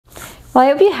Well,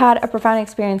 I hope you had a profound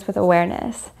experience with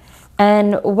awareness.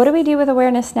 And what do we do with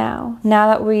awareness now? Now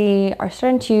that we are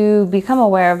starting to become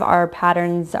aware of our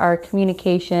patterns, our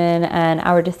communication, and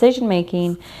our decision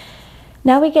making,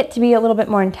 now we get to be a little bit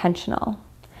more intentional.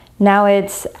 Now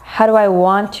it's, how do I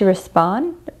want to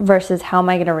respond versus how am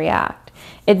I going to react?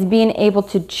 It's being able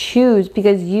to choose,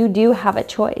 because you do have a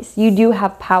choice. You do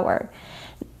have power.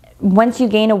 Once you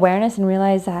gain awareness and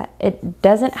realize that it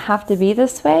doesn't have to be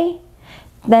this way,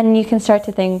 then you can start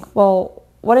to think, well,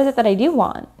 what is it that I do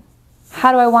want?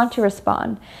 How do I want to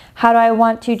respond? How do I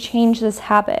want to change this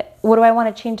habit? What do I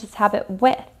want to change this habit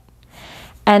with?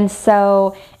 And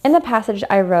so in the passage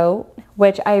I wrote,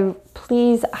 which I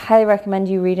please highly recommend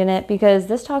you reading it, because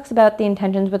this talks about the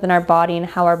intentions within our body and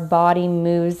how our body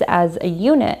moves as a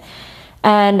unit.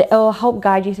 And it will help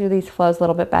guide you through these flows a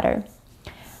little bit better.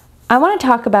 I want to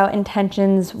talk about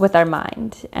intentions with our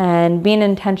mind and being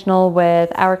intentional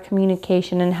with our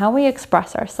communication and how we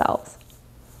express ourselves.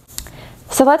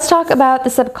 So let's talk about the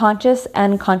subconscious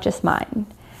and conscious mind.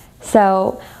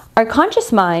 So our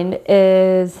conscious mind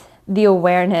is the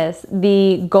awareness,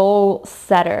 the goal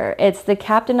setter. It's the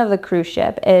captain of the cruise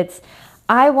ship. It's,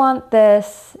 I want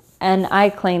this and I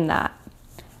claim that.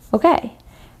 Okay.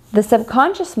 The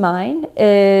subconscious mind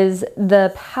is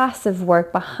the passive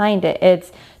work behind it.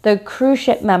 It's the cruise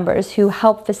ship members who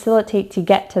help facilitate to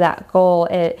get to that goal.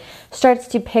 It starts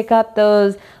to pick up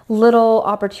those little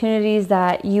opportunities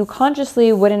that you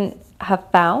consciously wouldn't have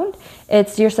found.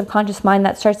 It's your subconscious mind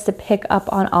that starts to pick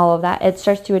up on all of that. It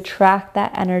starts to attract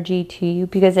that energy to you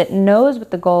because it knows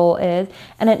what the goal is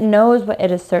and it knows what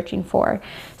it is searching for.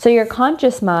 So your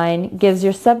conscious mind gives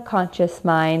your subconscious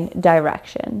mind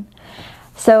direction.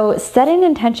 So setting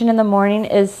intention in the morning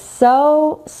is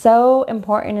so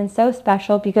important and so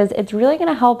special because it's really going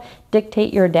to help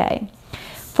dictate your day.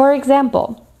 For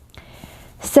example,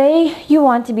 say you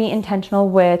want to be intentional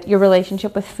with your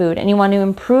relationship with food and you want to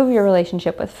improve your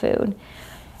relationship with food.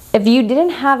 If you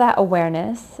didn't have that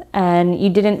awareness and you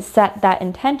didn't set that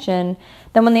intention,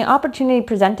 then when the opportunity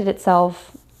presented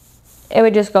itself, it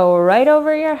would just go right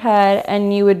over your head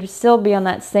and you would still be on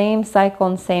that same cycle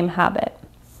and same habit.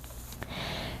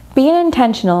 Being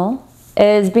intentional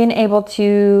is being able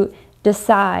to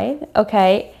decide,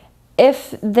 okay,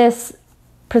 if this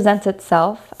presents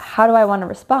itself, how do I want to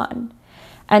respond?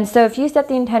 And so if you set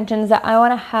the intentions that I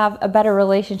want to have a better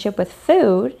relationship with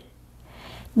food,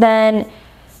 then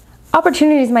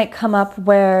opportunities might come up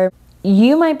where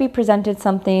you might be presented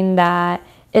something that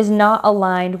is not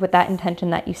aligned with that intention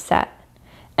that you set.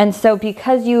 And so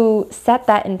because you set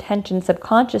that intention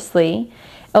subconsciously,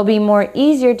 it'll be more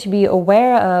easier to be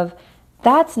aware of,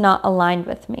 that's not aligned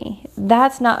with me.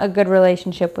 That's not a good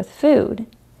relationship with food.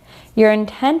 Your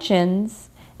intentions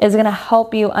is going to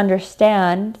help you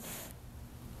understand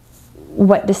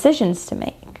what decisions to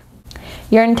make.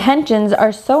 Your intentions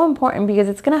are so important because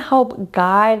it's going to help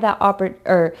guide that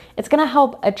it's going to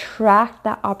help attract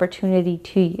that opportunity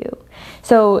to you.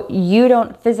 So you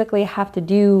don't physically have to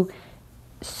do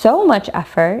so much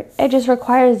effort. It just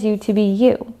requires you to be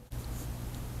you.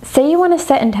 Say you want to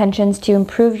set intentions to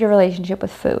improve your relationship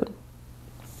with food.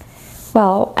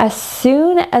 Well, as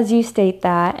soon as you state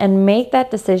that and make that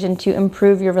decision to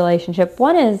improve your relationship,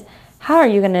 one is, how are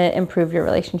you going to improve your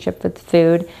relationship with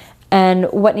food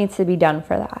and what needs to be done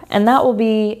for that? And that will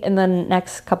be in the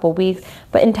next couple weeks.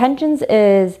 But intentions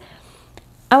is,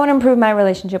 I want to improve my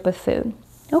relationship with food.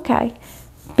 Okay.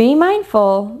 Be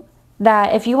mindful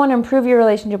that if you want to improve your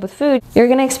relationship with food, you're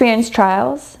going to experience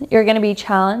trials, you're going to be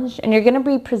challenged, and you're going to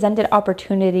be presented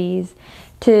opportunities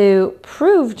to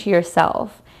prove to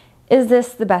yourself, is this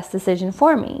the best decision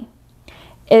for me?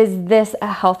 Is this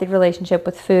a healthy relationship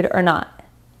with food or not?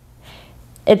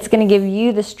 It's going to give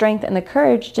you the strength and the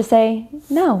courage to say,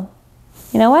 no,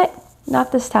 you know what?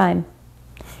 Not this time.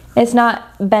 It's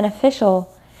not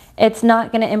beneficial. It's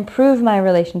not going to improve my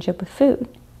relationship with food.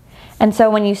 And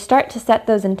so when you start to set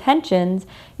those intentions,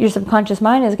 your subconscious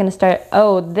mind is going to start,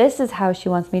 oh, this is how she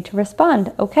wants me to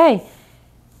respond. Okay.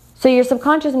 So your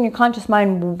subconscious and your conscious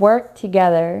mind work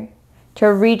together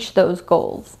to reach those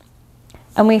goals.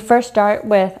 And we first start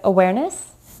with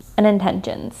awareness and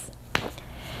intentions.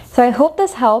 So I hope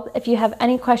this helped. If you have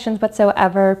any questions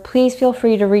whatsoever, please feel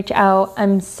free to reach out.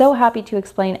 I'm so happy to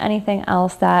explain anything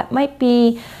else that might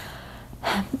be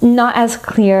not as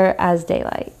clear as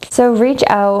daylight. So reach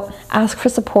out, ask for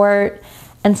support,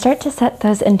 and start to set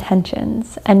those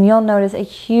intentions, and you'll notice a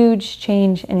huge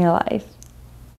change in your life.